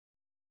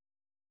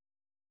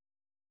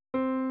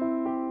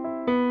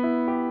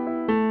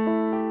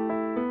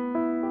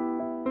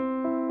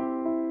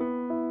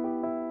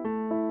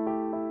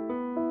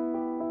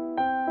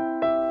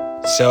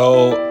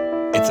So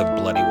it's a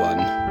bloody one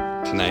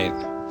tonight.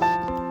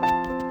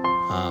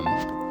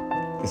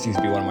 This used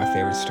to be one of my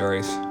favorite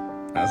stories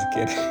when I was a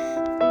kid.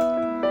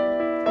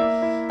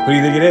 Who do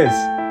you think it is?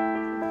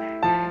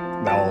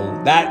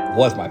 No, that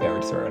was my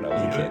favorite story when I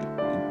was a kid.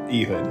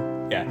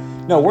 Ehud. Yeah.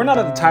 No, we're not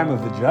at the time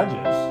of the judges.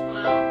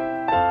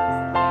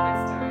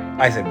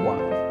 I said one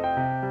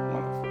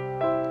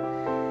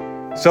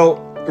of. So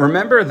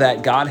remember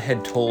that God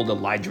had told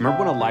Elijah.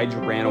 Remember when Elijah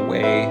ran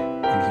away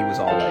and he was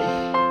all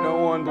like, no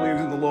one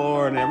believes in the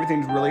Lord and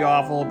everything's really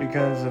awful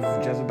because of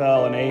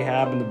Jezebel and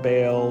Ahab and the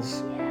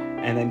Baals.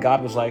 And then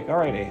God was like, all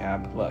right,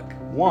 Ahab, look,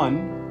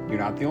 one, you're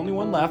not the only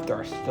one left. There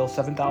are still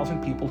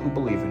 7,000 people who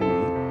believe in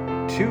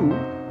me. Two,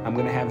 I'm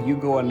going to have you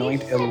go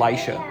anoint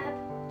Elisha.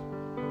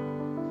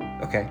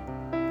 Okay,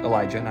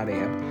 Elijah, not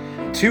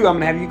Ahab. Two, I'm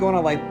going to have you go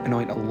and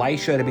anoint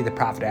Elisha to be the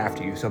prophet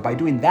after you. So by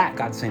doing that,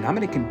 God's saying, I'm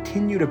going to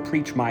continue to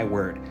preach my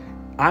word.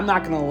 I'm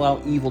not going to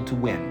allow evil to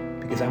win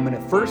because I'm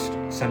going to first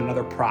send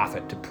another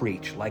prophet to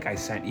preach like I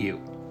sent you.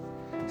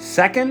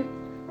 Second,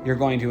 you're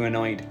going to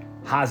anoint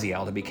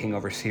Hazael to be king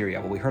over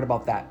Syria. Well, we heard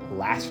about that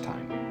last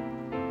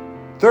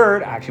time.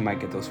 Third, I actually might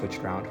get those switched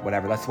around,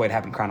 whatever. That's the way it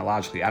happened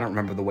chronologically. I don't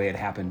remember the way it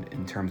happened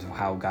in terms of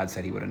how God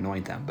said he would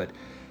anoint them, but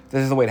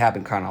this is the way it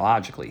happened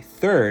chronologically.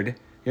 Third,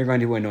 you're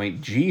going to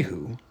anoint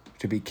Jehu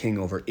to be king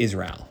over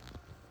Israel.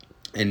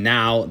 And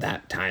now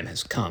that time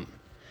has come.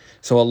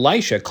 So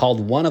Elisha called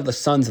one of the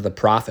sons of the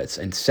prophets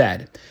and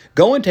said,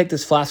 go and take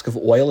this flask of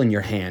oil in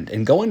your hand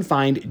and go and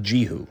find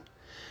Jehu.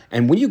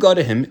 And when you go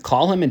to him,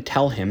 call him and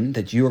tell him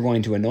that you are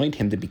going to anoint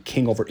him to be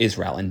king over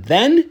Israel. And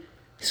then,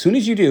 as soon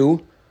as you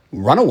do,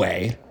 run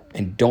away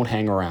and don't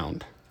hang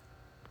around.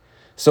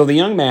 So the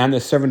young man, the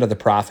servant of the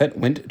prophet,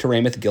 went to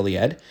Ramoth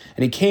Gilead,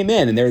 and he came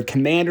in, and the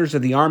commanders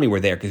of the army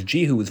were there, because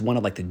Jehu was one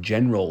of the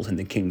generals in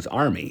the king's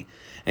army.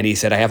 And he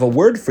said, I have a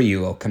word for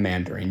you, O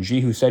commander. And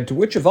Jehu said, to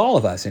which of all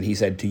of us? And he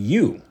said, to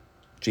you,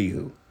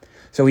 Jehu.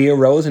 So he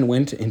arose and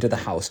went into the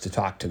house to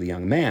talk to the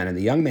young man. And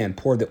the young man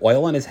poured the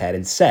oil on his head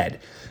and said,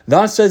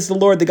 thus says the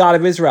Lord, the God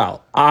of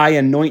Israel, I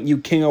anoint you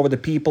king over the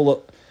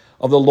people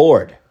of the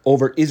Lord,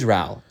 over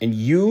Israel. And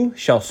you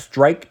shall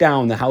strike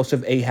down the house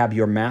of Ahab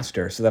your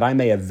master, so that I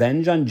may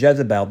avenge on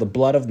Jezebel the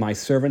blood of my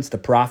servants the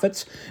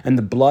prophets, and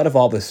the blood of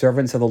all the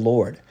servants of the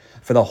Lord.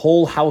 For the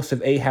whole house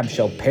of Ahab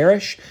shall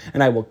perish,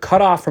 and I will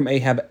cut off from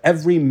Ahab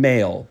every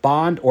male,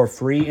 bond or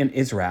free in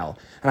Israel.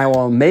 And I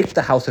will make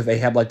the house of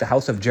Ahab like the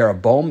house of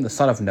Jeroboam, the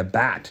son of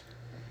Nebat,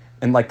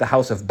 and like the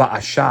house of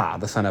Baasha,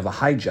 the son of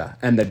Ahijah.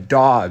 And the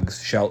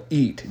dogs shall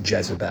eat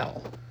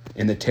Jezebel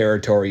in the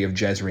territory of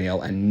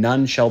Jezreel, and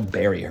none shall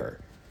bury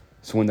her.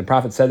 So when the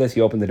prophet said this,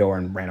 he opened the door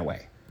and ran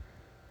away.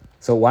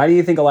 So why do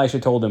you think Elisha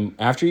told him,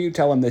 after you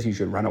tell him this, you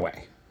should run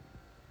away?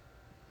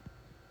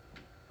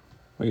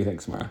 What do you think,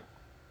 Samara?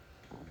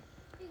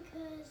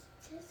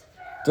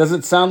 Does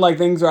it sound like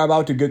things are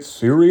about to get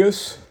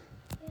serious?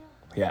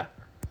 Yeah.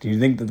 Do you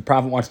think that the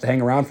prophet wants to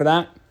hang around for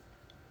that?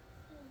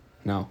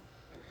 No.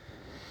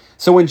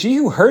 So when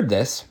Jehu heard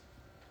this,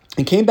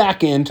 he came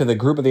back into the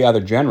group of the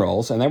other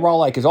generals, and they were all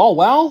like, is all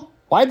well?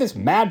 Why did this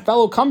mad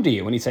fellow come to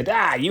you? And he said,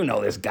 you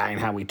know this guy and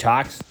how he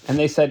talks. And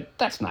they said,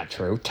 that's not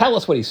true. Tell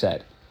us what he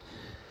said.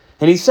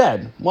 And he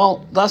said,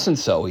 well, thus and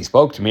so he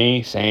spoke to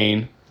me,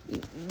 saying,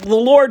 the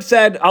Lord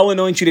said, I'll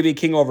anoint you to be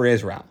king over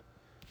Israel.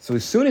 So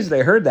as soon as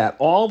they heard that,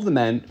 all of the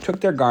men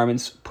took their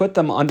garments, put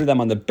them under them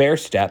on the bare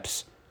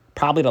steps,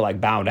 probably to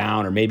bow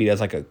down, or maybe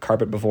there's a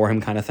carpet before him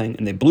kind of thing.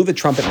 And they blew the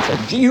trumpet and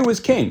said, Jehu is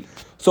king.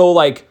 So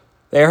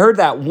they heard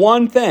that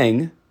one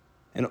thing,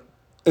 and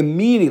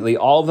immediately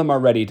all of them are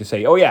ready to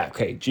say, oh yeah,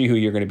 okay, Jehu,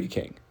 you're going to be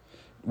king.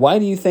 Why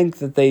do you think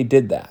that they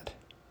did that?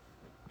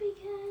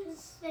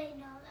 Because they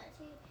know that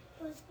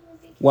Jehu was going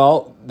to be king.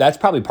 Well, that's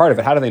probably part of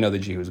it. How do they know that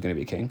Jehu was going to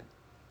be king?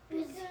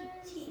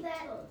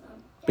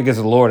 Because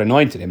the Lord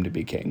anointed him to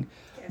be king.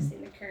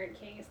 Guessing the current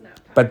king is not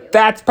popular. But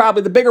that's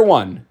probably the bigger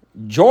one.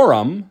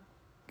 Joram,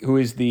 who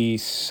is the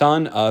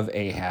son of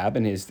Ahab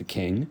and is the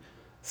king,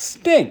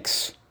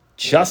 stinks,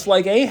 just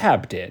like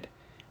Ahab did.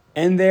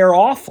 And they're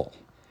awful.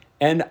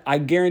 And I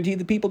guarantee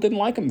the people didn't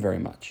like him very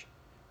much.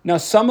 Now,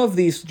 some of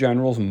these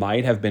generals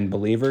might have been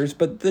believers,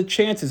 but the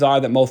chances are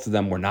that most of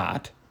them were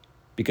not,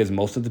 because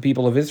most of the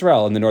people of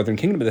Israel in the northern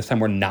kingdom at this time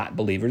were not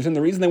believers. And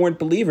the reason they weren't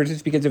believers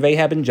is because of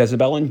Ahab and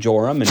Jezebel and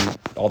Joram and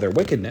all their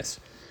wickedness.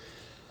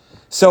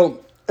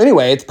 So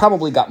anyway, it's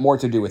probably got more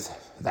to do with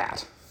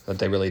that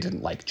they really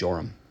didn't like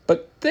Joram.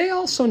 But they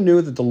also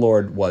knew that the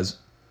Lord was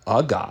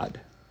a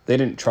God. They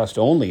didn't trust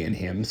only in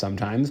him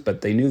sometimes,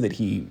 but they knew that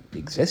he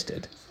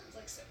existed. Sounds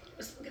like someone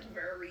was looking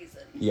for a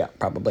reason. Yeah,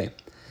 probably.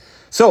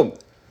 So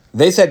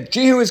they said,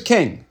 Jehu is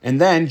king.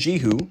 And then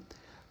Jehu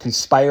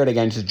conspired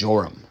against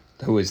Joram,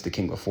 who was the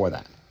king before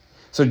that.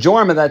 So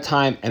Joram at that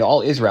time and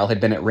all Israel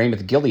had been at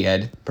Ramoth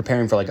Gilead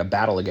preparing for a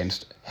battle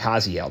against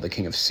Hazael, the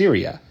king of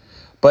Syria.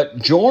 But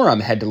Joram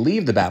had to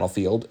leave the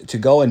battlefield to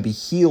go and be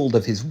healed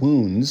of his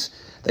wounds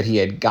that he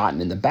had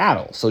gotten in the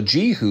battle. So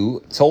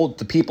Jehu told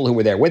the people who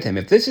were there with him,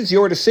 if this is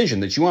your decision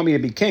that you want me to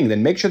be king,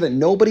 then make sure that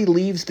nobody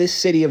leaves this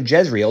city of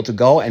Jezreel to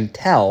go and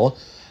tell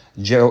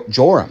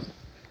Joram.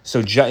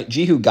 So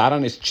Jehu got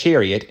on his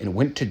chariot and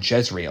went to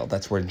Jezreel.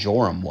 That's where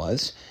Joram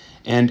was.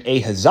 And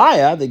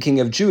Ahaziah, the king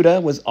of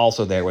Judah, was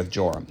also there with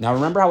Joram. Now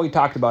remember how we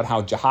talked about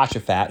how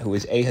Jehoshaphat, who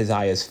is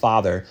Ahaziah's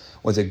father,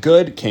 was a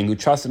good king who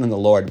trusted in the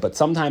Lord, but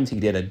sometimes he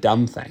did a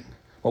dumb thing.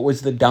 What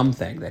was the dumb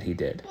thing that he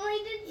did? Well,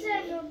 he did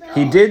several things.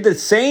 He did the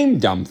same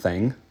dumb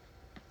thing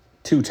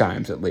 2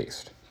 times at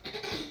least.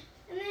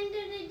 And then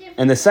did a different.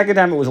 And the second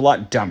time it was a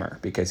lot dumber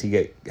because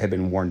he had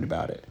been warned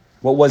about it.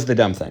 What was the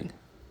dumb thing?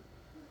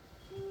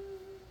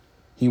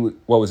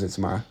 What was it,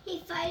 Samara? He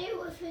fighted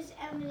with his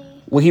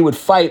enemy. Well, he would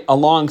fight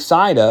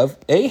alongside of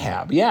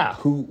Ahab,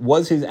 who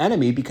was his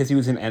enemy because he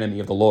was an enemy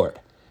of the Lord.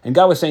 And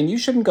God was saying, you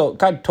shouldn't go.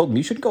 God told him,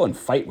 you shouldn't go and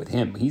fight with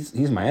him.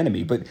 He's my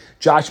enemy. But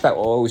Joshua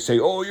will always say,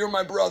 oh, you're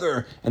my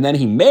brother. And then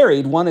he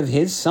married one of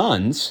his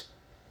sons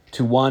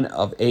to one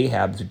of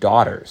Ahab's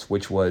daughters,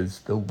 which was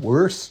the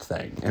worst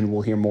thing. And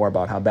we'll hear more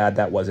about how bad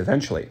that was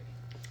eventually.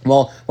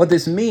 Well, what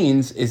this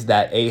means is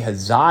that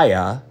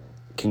Ahaziah,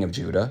 king of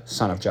Judah,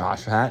 son of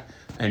Jehoshaphat,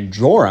 and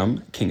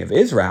Joram, king of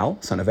Israel,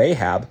 son of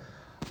Ahab,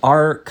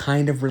 are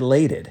kind of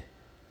related.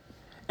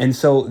 And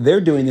so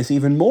they're doing this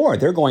even more.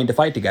 They're going to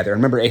fight together.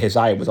 Remember,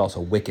 Ahaziah was also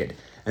wicked.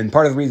 And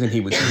part of the reason he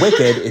was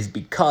wicked is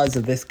because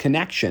of this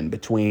connection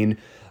between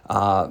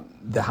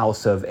the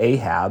house of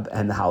Ahab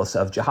and the house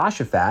of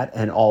Jehoshaphat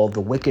and all of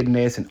the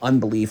wickedness and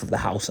unbelief of the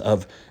house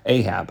of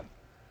Ahab.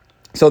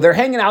 So they're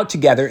hanging out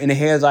together, and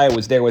Ahaziah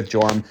was there with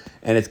Joram,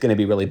 and it's going to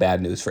be really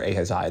bad news for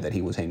Ahaziah that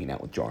he was hanging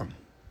out with Joram.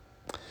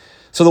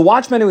 So the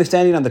watchman who was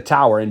standing on the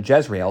tower in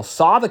Jezreel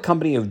saw the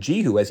company of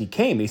Jehu as he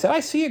came. He said, I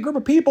see a group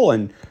of people.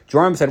 And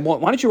Joram said, well,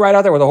 why don't you ride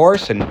out there with a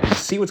horse and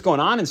see what's going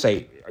on and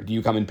say, do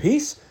you come in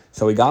peace?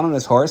 So he got on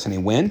his horse and he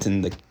went,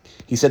 and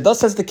he said, thus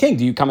says the king,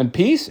 do you come in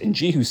peace? And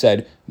Jehu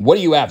said, what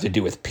do you have to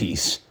do with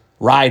peace?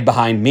 Ride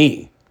behind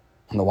me.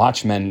 And the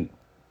watchman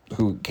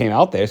who came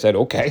out there said,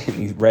 okay, and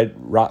he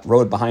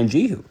rode behind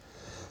Jehu.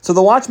 So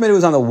the watchman who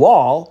was on the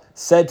wall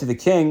said to the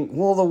king,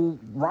 well, the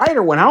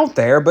rider went out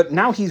there, but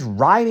now he's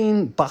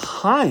riding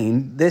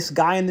behind this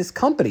guy in this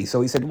company. So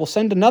he said, well,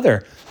 send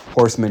another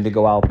horseman to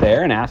go out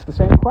there and ask the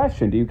same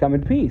question. Do you come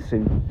in peace?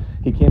 And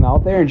he came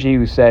out there, and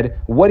Jehu said,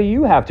 what do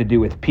you have to do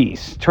with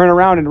peace? Turn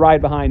around and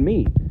ride behind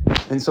me.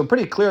 And so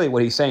pretty clearly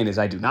what he's saying is,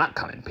 I do not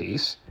come in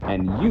peace,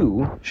 and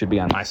you should be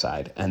on my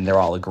side. And they're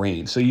all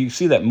agreeing. So you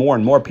see that more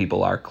and more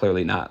people are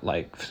clearly not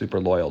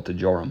super loyal to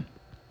Joram.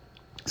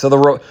 So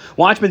the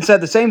watchman said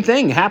the same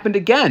thing happened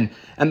again.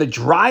 And the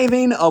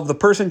driving of the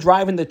person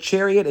driving the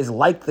chariot is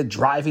like the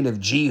driving of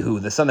Jehu,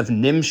 the son of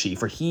Nimshi,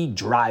 for he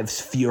drives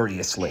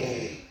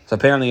furiously. So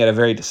apparently he had a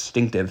very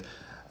distinctive,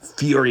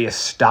 furious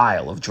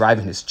style of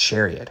driving his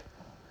chariot.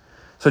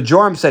 So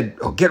Joram said,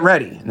 oh, get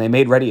ready. And they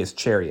made ready his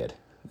chariot.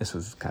 This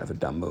was kind of a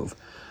dumb move.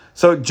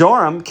 So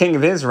Joram, king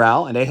of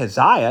Israel, and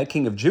Ahaziah,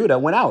 king of Judah,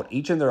 went out,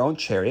 each in their own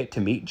chariot, to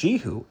meet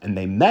Jehu. And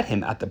they met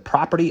him at the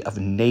property of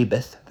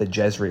Naboth the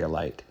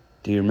Jezreelite.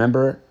 Do you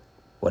remember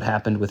what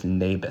happened with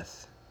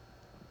Naboth?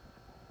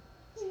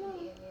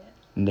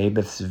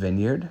 Naboth's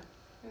vineyard?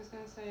 I was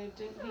going to say,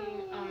 didn't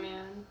he? Oh,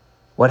 man.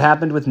 What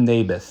happened with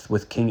Naboth,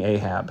 with King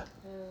Ahab?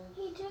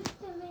 He took the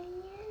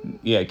vineyard.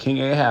 Yeah, King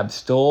Ahab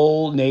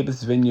stole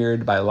Naboth's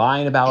vineyard by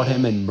lying about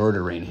him and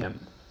murdering him.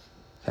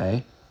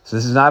 Okay? So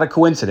this is not a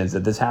coincidence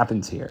that this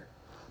happens here.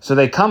 So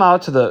they come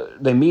out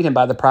they meet him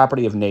by the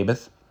property of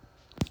Naboth.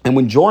 And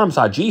when Joram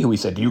saw Jehu, he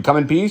said, do you come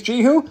in peace,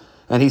 Jehu?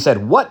 And he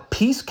said, what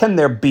peace can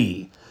there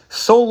be,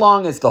 so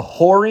long as the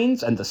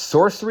whorings and the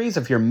sorceries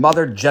of your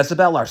mother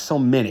Jezebel are so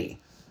many?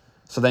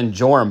 So then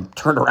Joram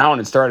turned around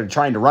and started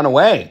trying to run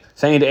away,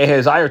 saying to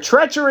Ahaziah,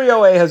 treachery,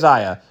 O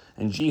Ahaziah.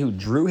 And Jehu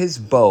drew his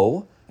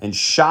bow and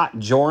shot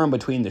Joram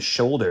between the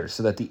shoulders,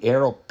 so that the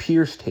arrow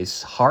pierced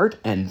his heart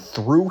and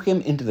threw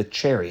him into the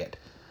chariot.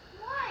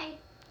 Why?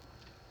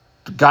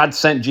 God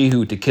sent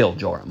Jehu to kill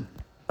Joram.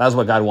 That's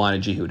what God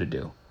wanted Jehu to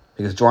do.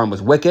 Because Joram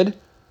was wicked,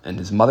 and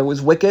his mother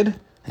was wicked,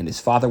 and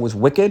his father was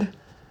wicked,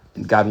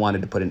 and God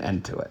wanted to put an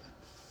end to it.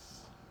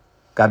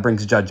 God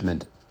brings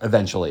judgment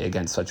eventually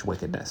against such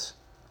wickedness.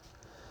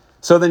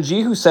 So then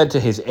Jehu said to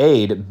his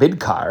aide,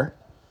 Bidkar,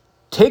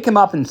 take him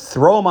up and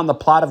throw him on the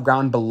plot of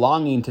ground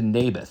belonging to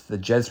Naboth the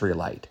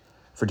Jezreelite.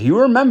 For do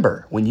you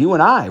remember when you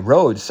and I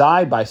rode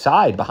side by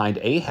side behind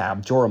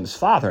Ahab, Joram's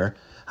father,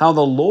 how the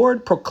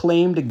Lord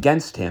proclaimed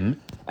against him,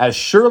 as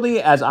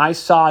surely as I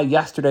saw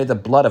yesterday the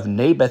blood of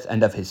Naboth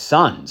and of his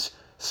sons,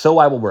 so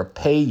I will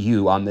repay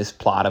you on this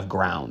plot of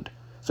ground.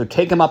 So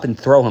take him up and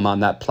throw him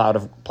on that plot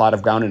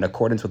of ground in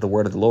accordance with the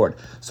word of the Lord.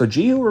 So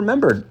Jehu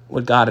remembered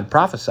what God had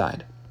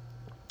prophesied.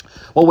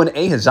 Well, when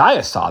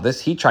Ahaziah saw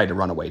this, he tried to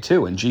run away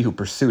too, and Jehu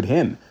pursued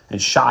him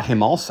and shot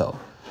him also.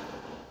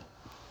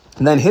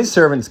 And then his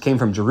servants came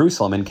from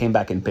Jerusalem and came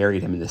back and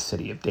buried him in the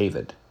city of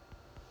David.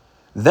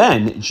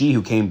 Then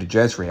Jehu came to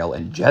Jezreel,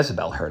 and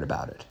Jezebel heard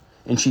about it.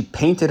 And she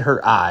painted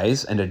her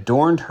eyes and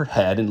adorned her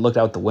head and looked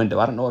out the window.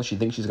 I don't know if she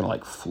thinks she's going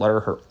to flare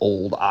her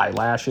old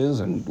eyelashes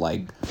and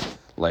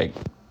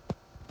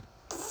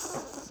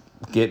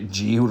get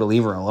Jehu to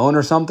leave her alone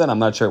or something. I'm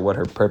not sure what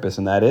her purpose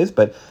in that is.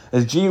 But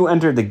as Jehu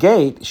entered the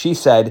gate, she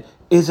said,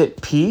 is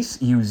it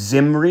peace, you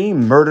Zimri,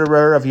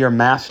 murderer of your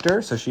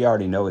master? So she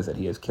already knows that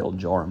he has killed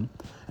Joram.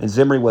 And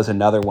Zimri was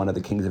another one of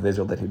the kings of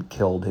Israel that had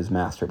killed his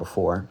master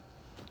before.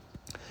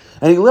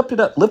 And he lifted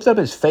up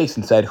his face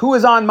and said, who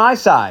is on my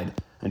side?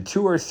 And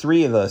 2 or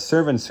 3 of the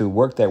servants who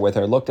worked there with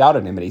her looked out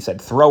at him, and he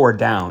said, throw her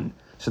down.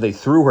 So they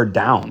threw her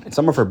down, and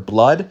some of her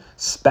blood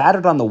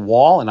spattered on the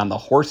wall and on the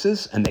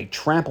horses, and they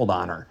trampled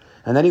on her.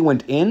 And then he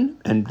went in,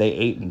 and they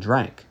ate and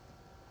drank.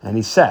 And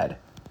he said,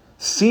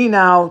 see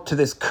now to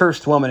this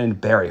cursed woman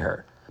and bury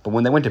her. But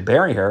when they went to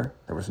bury her,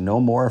 there was no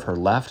more of her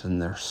left than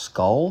their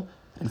skull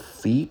and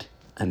feet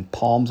and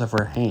palms of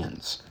her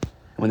hands.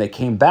 And when they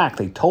came back,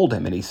 they told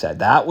him, and he said,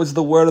 that was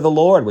the word of the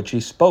Lord, which he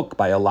spoke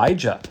by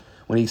Elijah,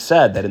 when he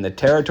said that in the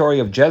territory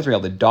of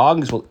Jezreel, the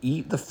dogs will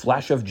eat the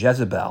flesh of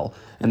Jezebel,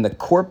 and the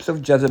corpse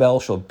of Jezebel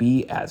shall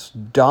be as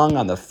dung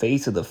on the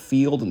face of the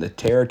field in the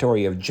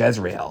territory of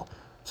Jezreel,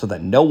 so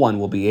that no one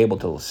will be able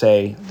to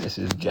say, this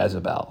is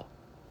Jezebel.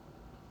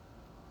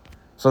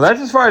 So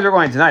that's as far as we're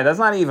going tonight. That's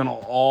not even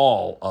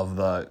all of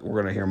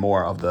we're going to hear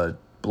more of the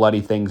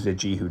bloody things that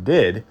Jehu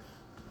did.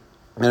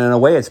 And in a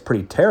way, it's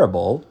pretty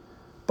terrible,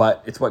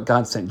 but it's what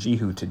God sent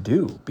Jehu to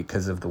do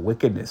because of the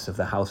wickedness of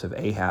the house of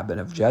Ahab and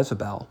of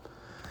Jezebel.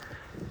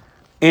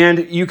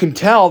 And you can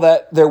tell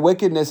that their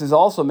wickedness has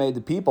also made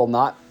the people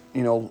not,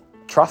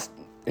 trust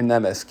in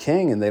them as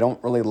king, and they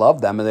don't really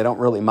love them, and they don't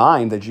really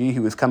mind that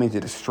Jehu is coming to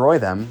destroy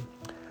them.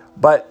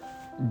 But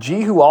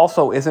Jehu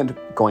also isn't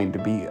going to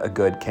be a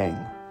good king.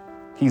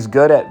 He's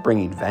good at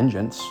bringing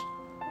vengeance,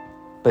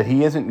 but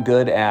he isn't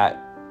good at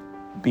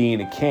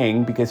being a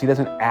king because he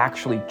doesn't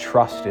actually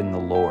trust in the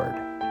Lord.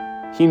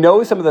 He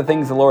knows some of the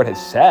things the Lord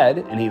has said,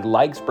 and he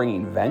likes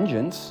bringing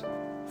vengeance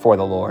for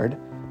the Lord,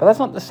 but that's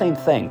not the same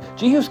thing.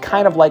 Jehu's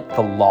kind of like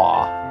the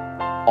law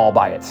all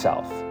by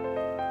itself.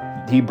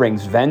 He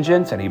brings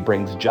vengeance and he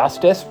brings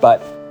justice,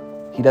 but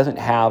he doesn't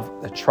have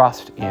the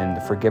trust in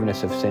the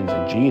forgiveness of sins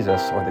in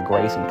Jesus or the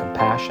grace and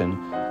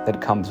compassion that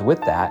comes with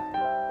that.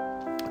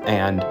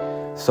 And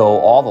so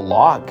all the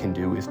law can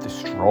do is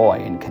destroy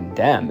and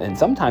condemn, and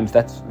sometimes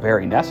that's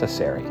very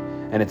necessary.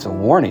 And it's a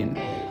warning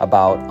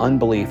about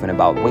unbelief and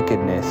about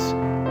wickedness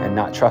and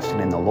not trusting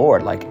in the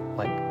Lord, like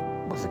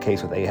was the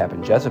case with Ahab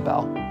and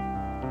Jezebel.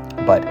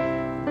 But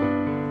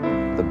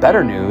the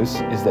better news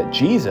is that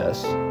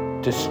Jesus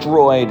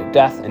destroyed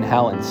death and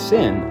hell and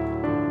sin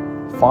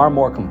far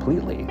more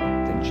completely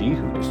than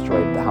Jehu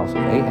destroyed the house of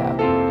Ahab.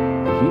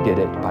 And he did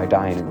it by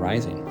dying and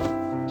rising.